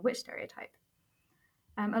midwives and the witch stereotype.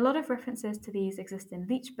 A lot of references to these exist in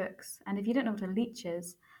leech books, and if you don't know what a leech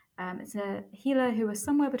is, it's a healer who was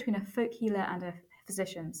somewhere between a folk healer and a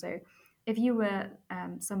physician. So if you were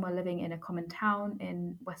somewhere living in a common town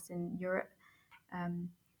in Western Europe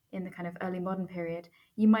in the kind of early modern period,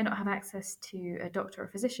 you might not have access to a doctor or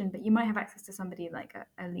physician, but you might have access to somebody like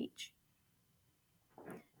a leech.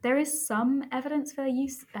 There is some evidence for their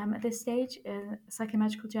use at this stage in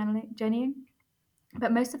psychomagical journeying,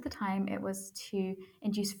 but most of the time it was to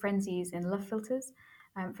induce frenzies in love philters.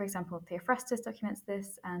 For example, Theophrastus documents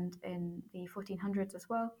this, and in the 1400s as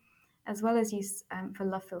well as use for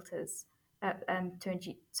love philters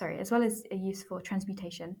as well as a use for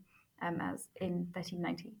transmutation, as in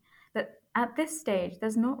 1390. But at this stage,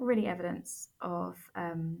 there's not really evidence of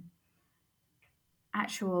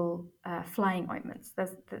actual flying ointments.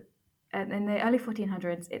 In the early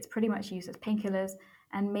 1400s, it's pretty much used as painkillers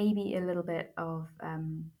and maybe a little bit of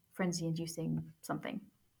frenzy-inducing something.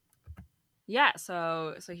 Yeah,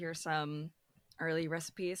 so here's some early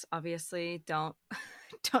recipes. Obviously, don't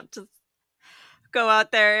just go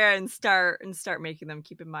out there and start making them.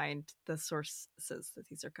 Keep in mind the sources that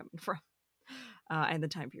these are coming from, and the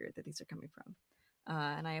time period that these are coming from.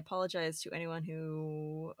 And I apologize to anyone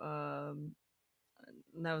who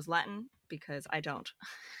knows Latin, because I don't.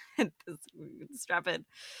 Strap in.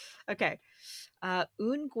 Okay.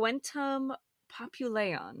 Unguentum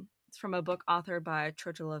populeum. It's from a book authored by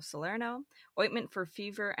Trotula of Salerno. Ointment for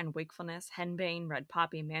fever and wakefulness, henbane, red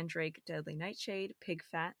poppy, mandrake, deadly nightshade, pig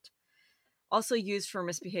fat. Also used for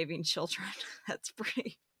misbehaving children. That's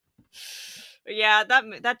pretty... Yeah,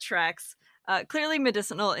 that tracks. Clearly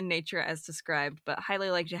medicinal in nature as described, but highly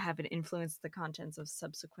likely to have influenced the contents of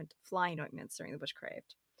subsequent flying ointments during the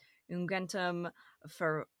witchcraft. Unguentum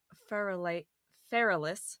feralis,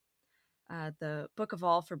 the Book of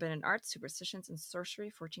All Forbidden Arts, Superstitions, and Sorcery,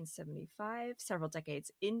 1475, several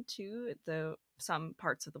decades into some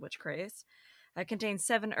parts of the witch craze. Contains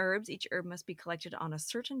 7 herbs. Each herb must be collected on a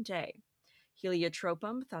certain day.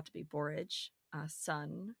 Heliotropum, thought to be borage,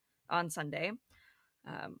 on Sunday.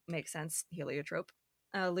 Makes sense, heliotrope.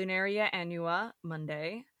 Lunaria annua,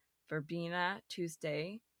 Monday. Verbena,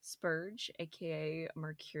 Tuesday. Spurge, aka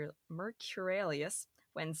Mercurialis,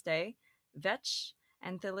 Wednesday. Vetch,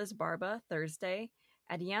 Anthelis barba, Thursday.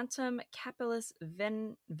 Adiantum capillis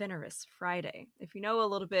veneris, Friday. If you know a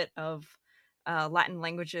little bit of Latin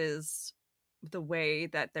languages, the way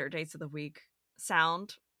that their days of the week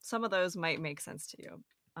sound, some of those might make sense to you.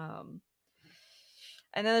 And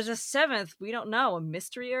then there's a 7th, we don't know, a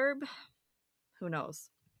mystery herb? Who knows?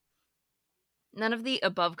 None of the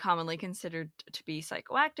above commonly considered to be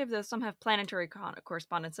psychoactive, though some have planetary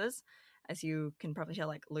correspondences, as you can probably tell,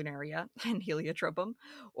 like Lunaria and Heliotropum,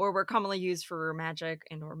 or were commonly used for magic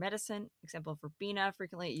and or medicine. Example, verbena,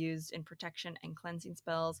 frequently used in protection and cleansing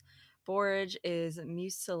spells. Borage is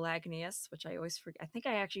mucilagneus, which I always forget. I think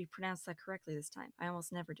I actually pronounced that correctly this time. I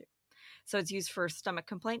almost never do. So it's used for stomach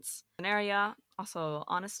complaints. Lunaria, also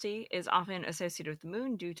honesty, is often associated with the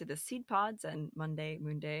moon due to the seed pods, and Monday,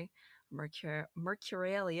 moon day,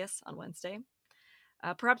 Mercurialis on Wednesday.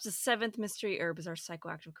 Perhaps the 7th mystery herb is our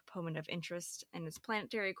psychoactive component of interest, and its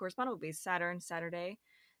planetary correspondent will be Saturn, Saturday.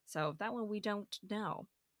 So that one we don't know.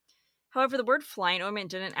 However, the word flying ointment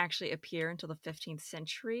didn't actually appear until the 15th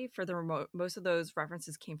century. Furthermore, most of those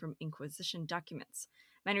references came from Inquisition documents.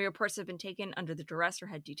 Many reports have been taken under the duress or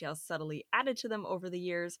had details subtly added to them over the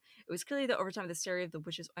years. It was clearly that over time the hysteria of the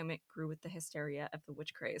witch's ointment grew with the hysteria of the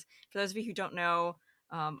witch craze. For those of you who don't know,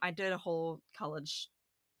 I did a whole college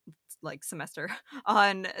semester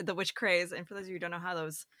on the witch craze, and for those of you who don't know how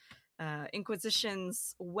those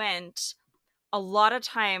inquisitions went, a lot of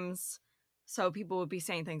times, so people would be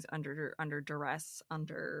saying things under duress,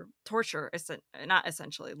 under torture, not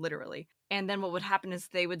essentially, literally. And then what would happen is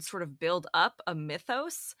they would sort of build up a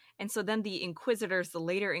mythos. And so then the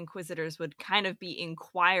later inquisitors would kind of be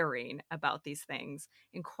inquiring about these things,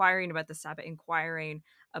 inquiring about the Sabbat, inquiring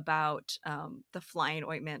about the flying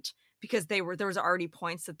ointment, because there was already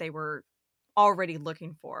points that they were already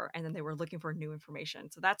looking for, and then they were looking for new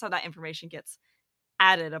information. So that's how that information gets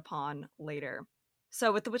added upon later.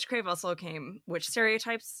 So with the witch crave also came witch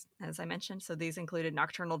stereotypes, as I mentioned. So these included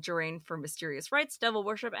nocturnal juring for mysterious rites, devil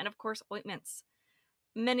worship, and of course ointments.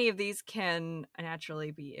 Many of these can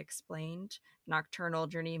naturally be explained. Nocturnal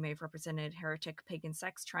journey may have represented heretic pagan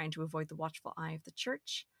sects trying to avoid the watchful eye of the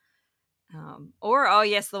church. Oh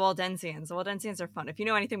yes, the Waldensians. The Waldensians are fun. If you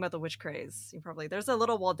know anything about the witch craze, there's a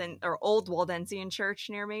little old Waldensian church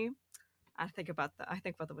near me. I think about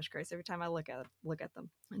the witch craze every time I look at them.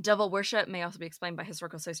 Devil worship may also be explained by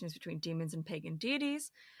historical associations between demons and pagan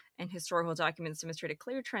deities, and historical documents demonstrate a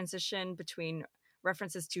clear transition between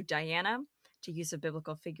references to Diana to use of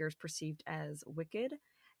biblical figures perceived as wicked,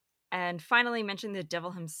 and finally mention the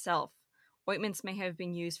devil himself. Ointments may have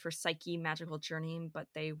been used for psyche magical journeying, but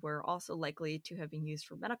they were also likely to have been used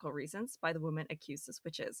for medical reasons by the women accused as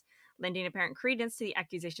witches, lending apparent credence to the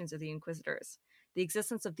accusations of the inquisitors. The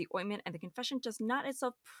existence of the ointment and the confession does not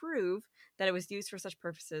itself prove that it was used for such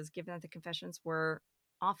purposes, given that the confessions were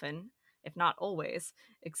often, if not always,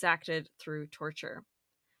 exacted through torture.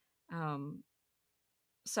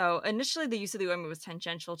 So initially the use of the ointment was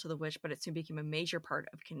tangential to the witch, but it soon became a major part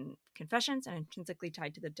of confessions and intrinsically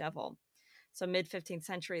tied to the devil. So mid-15th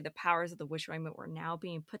century, the powers of the witch ointment were now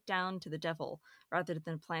being put down to the devil rather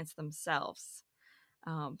than plants themselves.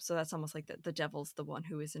 So that's almost like the devil's the one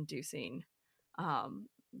who is inducing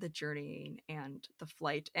the journeying and the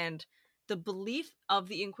flight. And the belief of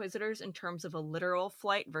the inquisitors in terms of a literal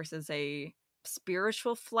flight versus a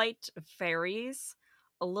spiritual flight varies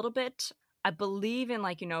a little bit. I believe in,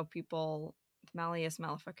 like, people, Malleus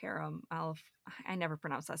Maleficarum, I never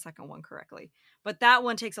pronounced that second one correctly, but that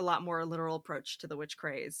one takes a lot more literal approach to the witch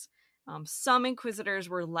craze. Some inquisitors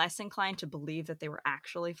were less inclined to believe that they were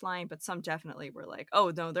actually flying, but some definitely were like,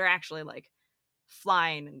 oh no, they're actually like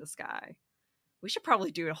flying in the sky. We should probably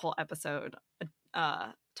do a whole episode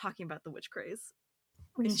talking about the witch craze.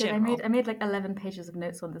 We in should. general. I made like 11 pages of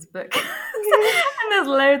notes on this book. And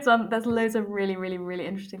there's loads of really, really, really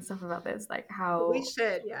interesting stuff about this, like how We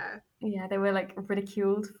should, yeah. Yeah, they were like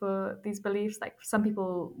ridiculed for these beliefs. Like some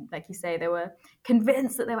people, like you say, they were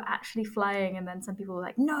convinced that they were actually flying, and then some people were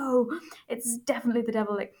like, "No, it's definitely the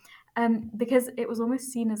devil." Like, because it was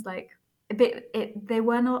almost seen as like a bit. They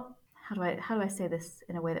were not. How do I say this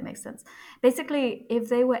in a way that makes sense? Basically, if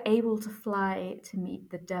they were able to fly to meet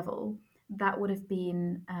the devil, that would have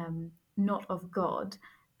been not of God.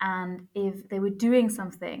 And if they were doing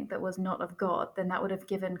something that was not of God, then that would have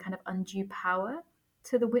given kind of undue power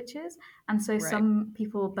to the witches. And so some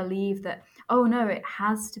people believe that, oh no, it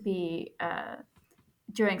has to be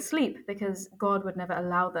during sleep, because God would never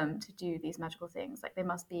allow them to do these magical things. Like they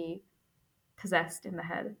must be possessed in the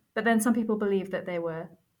head. But then some people believe that they were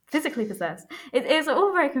physically possessed. It's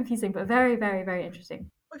all very confusing, but very, very, very interesting.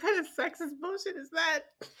 What kind of sexist bullshit is that?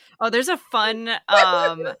 Oh, there's a fun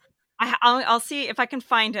I'll see if I can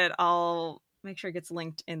find it. I'll make sure it gets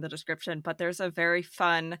linked in the description, but there's a very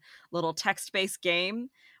fun little text-based game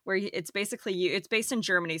where it's basically it's based in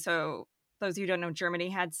Germany. So those of you who don't know, Germany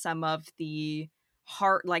had some of the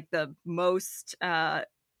the most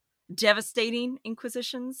devastating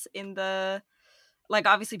inquisitions in the, like,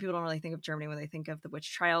 obviously people don't really think of Germany when they think of the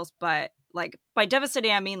witch trials, but like by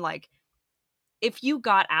devastating I mean like if you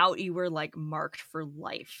got out, you were like marked for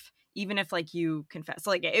life, even if like you confessed.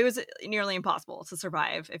 Like it was nearly impossible to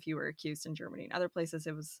survive if you were accused in Germany. In other places,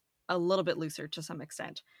 it was a little bit looser to some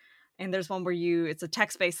extent. And there's one where it's a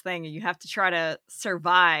text-based thing, and you have to try to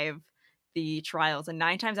survive the trials. And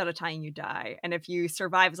 9 times out of 10, you die. And if you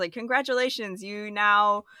survive, it's like, congratulations, you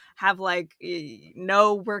now have like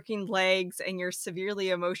no working legs, and you're severely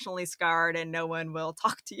emotionally scarred, and no one will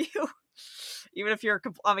talk to you. Even if you're,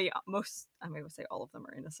 I would say all of them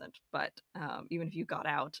are innocent, but even if you got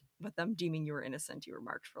out with them deeming you were innocent, you were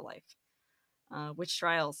marked for life. Witch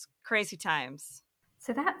trials, crazy times.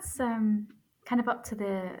 So that's kind of up to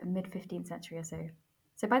the mid-15th century or so.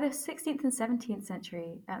 So by the 16th and 17th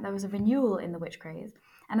century, there was a renewal in the witch craze,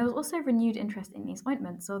 and there was also renewed interest in these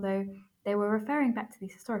ointments, although they were referring back to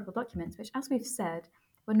these historical documents, which, as we've said,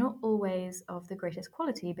 were not always of the greatest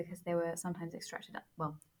quality, because they were sometimes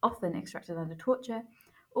often extracted under torture,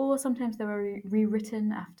 or sometimes they were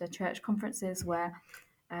rewritten after church conferences where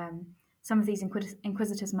some of these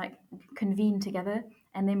inquisitors might convene together,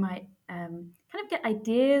 and they might kind of get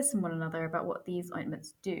ideas from one another about what these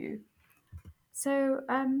ointments do. So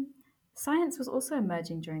science was also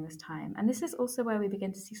emerging during this time, and this is also where we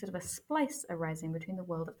begin to see sort of a splice arising between the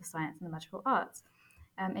world of the science and the magical arts.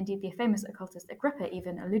 Indeed, the famous occultist Agrippa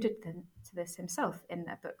even alluded to this himself in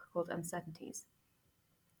a book called Uncertainties.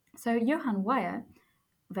 So Johann Weyer,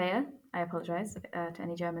 I apologize to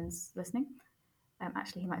any Germans listening.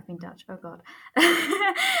 Actually, he might have been Dutch. Oh, God.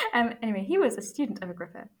 Anyway, he was a student of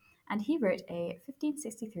Agrippa, and he wrote a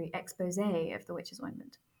 1563 expose of the witch's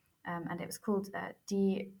ointment. And it was called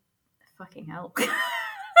Die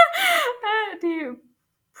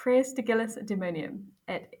Praestigillis Demonium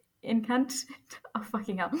et Incant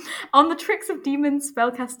on the tricks of demons,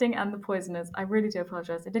 spellcasting, and the poisoners. I really do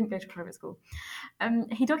apologize. I didn't go to private school.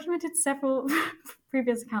 He documented several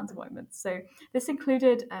previous accounts of ointments. So this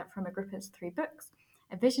included, from Agrippa's 3 books,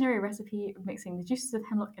 a visionary recipe of mixing the juices of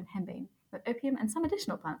hemlock and henbane with opium and some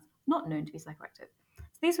additional plants not known to be psychoactive.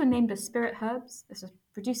 So these were named as spirit herbs. This was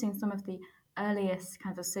producing some of the earliest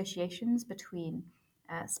kind of associations between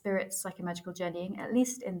spirits, psychomagical journeying, at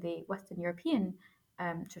least in the Western European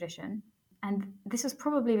tradition. And this was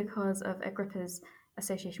probably because of Agrippa's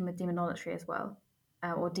association with demonolatry as well,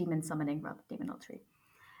 or demon summoning rather, demonolatry.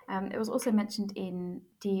 It was also mentioned in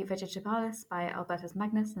De Vegetabilis by Albertus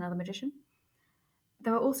Magnus, another magician.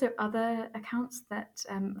 There are also other accounts that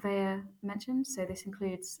Weyer mentioned. So this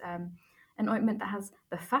includes an ointment that has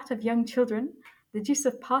the fat of young children, the juice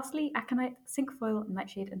of parsley, aconite, cinquefoil,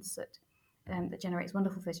 nightshade, and soot that generates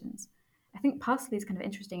wonderful visions. I think parsley is kind of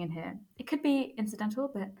interesting in here. It could be incidental,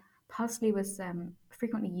 but parsley was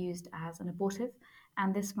frequently used as an abortive,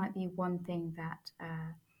 and this might be one thing that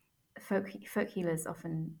folk healers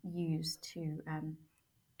often use to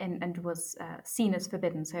and was seen as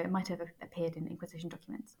forbidden, so it might have appeared in Inquisition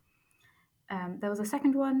documents. There was a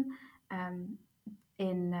second one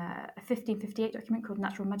in a 1558 document called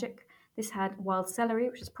Natural Magic. This had wild celery,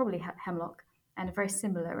 which is probably hemlock, and a very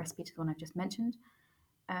similar recipe to the one I've just mentioned.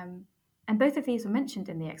 And both of these were mentioned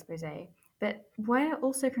in the expose, but Weyer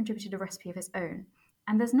also contributed a recipe of his own,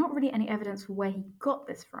 and there's not really any evidence for where he got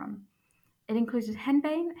this from. It included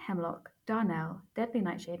henbane, hemlock, darnel, deadly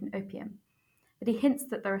nightshade, and opium. But he hints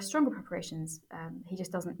that there are stronger preparations. He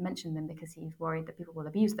just doesn't mention them because he's worried that people will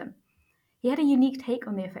abuse them. He had a unique take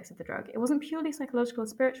on the effects of the drug. It wasn't purely psychological or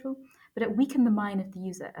spiritual, but it weakened the mind of the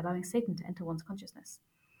user, allowing Satan to enter one's consciousness.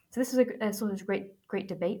 So this was a sort of great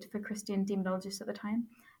debate for Christian demonologists at the time,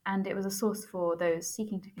 and it was a source for those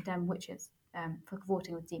seeking to condemn witches for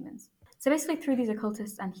cavorting with demons. So basically, through these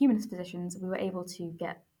occultists and humanist physicians, we were able to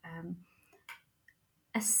get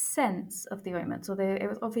a sense of the ointments, although it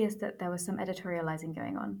was obvious that there was some editorializing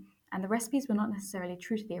going on, and the recipes were not necessarily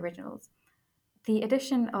true to the originals. The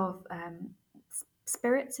addition of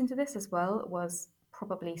spirits into this as well was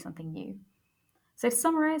probably something new. So to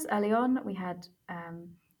summarize, early on we had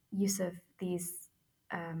use of these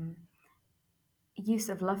use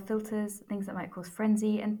of love filters, things that might cause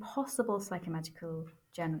frenzy, and possible psychomagical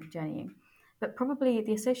journeying. But probably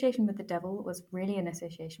the association with the devil was really an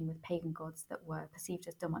association with pagan gods that were perceived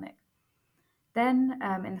as demonic. Then,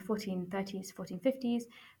 in the 1430s, 1450s,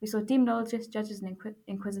 we saw demonologists, judges, and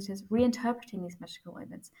inquisitors reinterpreting these magical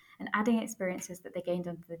ointments and adding experiences that they gained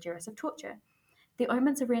under the duress of torture. The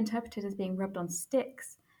ointments are reinterpreted as being rubbed on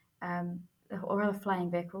sticks or other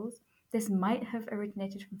flying vehicles. This might have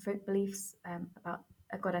originated from folk beliefs about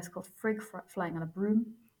a goddess called Frigg flying on a broom.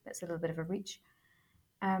 That's a little bit of a reach.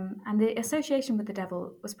 And the association with the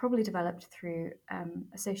devil was probably developed through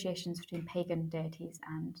associations between pagan deities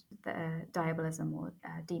and diabolism or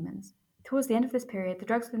demons. Towards the end of this period, the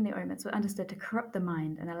drugs within the ointments were understood to corrupt the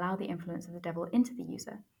mind and allow the influence of the devil into the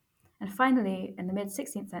user. And finally, in the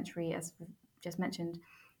mid-16th century, as we've just mentioned,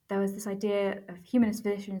 there was this idea of humanist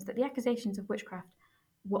physicians that the accusations of witchcraft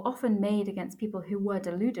were often made against people who were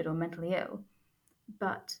deluded or mentally ill.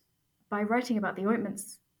 But by writing about the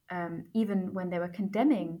ointments, even when they were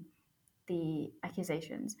condemning the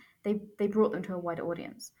accusations, they brought them to a wider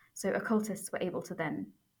audience. So occultists were able to then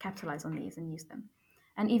capitalize on these and use them.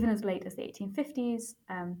 And even as late as the 1850s,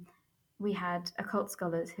 we had occult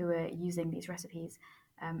scholars who were using these recipes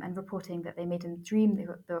and reporting that they made in a dream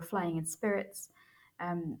they were flying in spirits.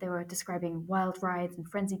 They were describing wild rides and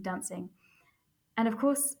frenzied dancing. And of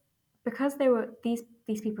course, because they were these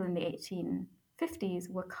people in the 1850s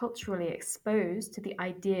were culturally exposed to the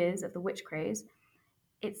ideas of the witch craze,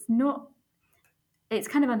 it's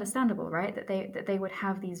kind of understandable, right? That they would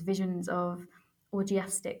have these visions of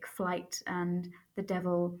orgiastic flight and the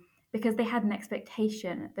devil because they had an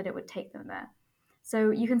expectation that it would take them there.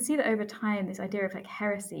 So you can see that over time, this idea of like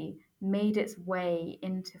heresy made its way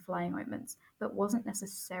into flying ointments, but wasn't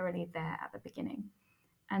necessarily there at the beginning.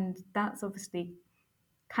 And that's obviously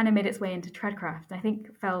kind of made its way into tradecraft. And I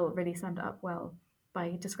think Fell really summed it up well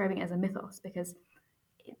by describing it as a mythos because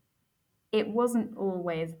it wasn't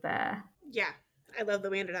always there. Yeah, I love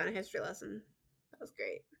that we ended on a history lesson. That was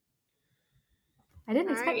great. I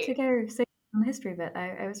didn't expect to go so on the history, but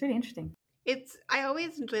it was really interesting. I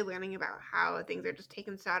always enjoy learning about how things are just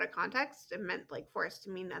taken so out of context and meant like forced to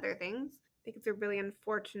mean other things. I think it's a really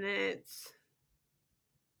unfortunate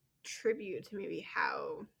tribute to maybe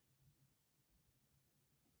how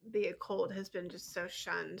the occult has been just so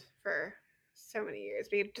shunned for so many years,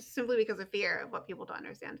 just simply because of fear of what people don't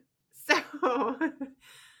understand. So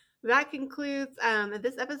that concludes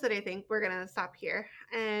this episode. I think we're gonna stop here.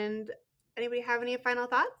 And anybody have any final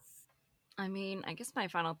thoughts? I mean, I guess my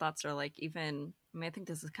final thoughts are like I think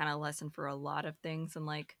this is kind of a lesson for a lot of things in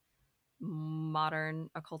like modern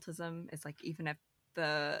occultism. It's like even if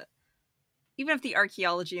the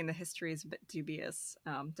archaeology and the history is a bit dubious,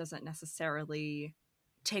 doesn't necessarily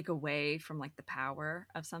take away from like the power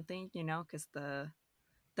of something, you know, because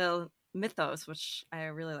the mythos, which I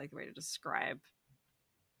really like the way to describe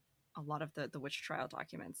a lot of the witch trial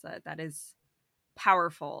documents, that is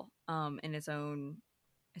powerful in its own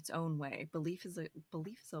way. Belief is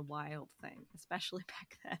a wild thing, especially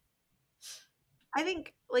back then. I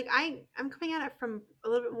think like I'm coming at it from a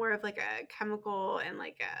little bit more of like a chemical and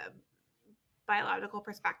like a biological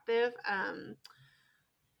perspective.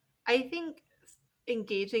 I think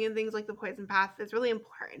engaging in things like the poison path is really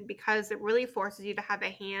important because it really forces you to have a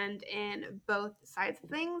hand in both sides of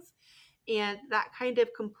things, and that kind of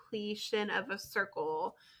completion of a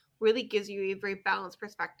circle really gives you a very balanced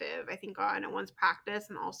perspective, I think, on one's practice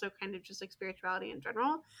and also kind of just like spirituality in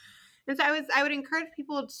general. And so I would encourage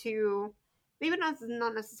people to maybe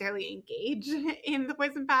not necessarily engage in the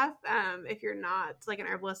poison path if you're not like an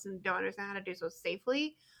herbalist and don't understand how to do so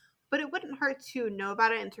safely. But it wouldn't hurt to know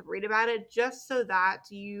about it and to read about it just so that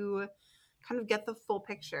you kind of get the full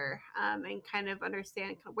picture and kind of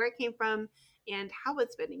understand kind of where it came from and how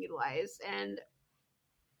it's been utilized. And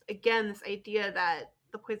again, this idea that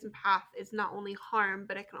the poison path is not only harm,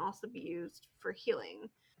 but it can also be used for healing.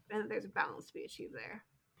 And there's a balance to be achieved there.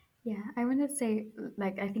 Yeah, I want to say,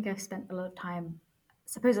 like, I think I've spent a lot of time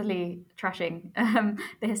supposedly trashing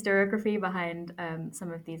the historiography behind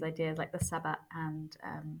some of these ideas, like the Sabbat and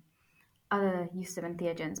other use of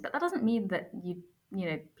entheogens. But that doesn't mean that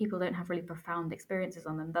people don't have really profound experiences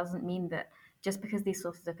on them. Doesn't mean that just because these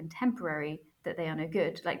sources are contemporary that they are no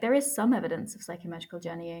good. Like, there is some evidence of psychomagical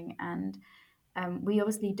journeying, and we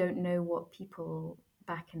obviously don't know what people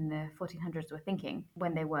back in the 1400s were thinking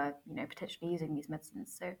when they were, potentially using these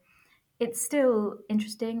medicines. So it's still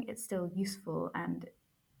interesting, it's still useful, and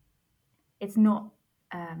it's not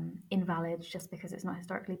invalid just because it's not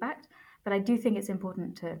historically backed. But I do think it's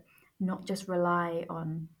important to not just rely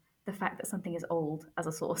on the fact that something is old as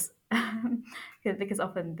a source, because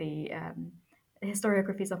often the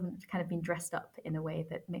historiography is often kind of been dressed up in a way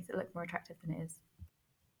that makes it look more attractive than it is.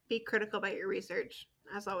 Be critical about your research,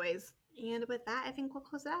 as always. And with that, I think we'll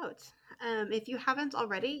close out. If you haven't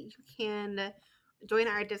already, you can join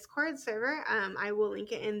our Discord server. I will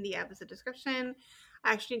link it in the episode description.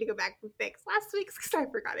 I actually need to go back and fix last week's because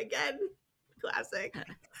I forgot again. Classic.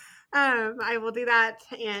 I will do that,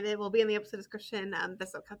 and it will be in the episode description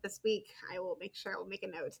this week. I will make sure I will make a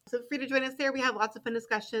note. So feel free to join us there. We have lots of fun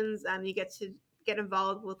discussions. You get to get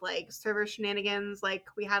involved with like server shenanigans like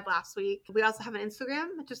we had last week. We also have an Instagram.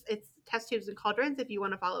 It's Test Tubes and Cauldrons if you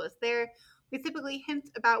want to follow us there. We typically hint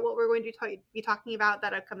about what we're going to be talking about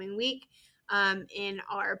that upcoming week in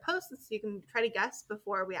our posts, so you can try to guess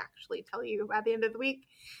before we actually tell you at the end of the week.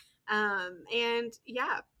 And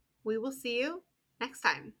yeah, we will see you next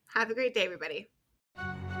time. Have a great day, everybody.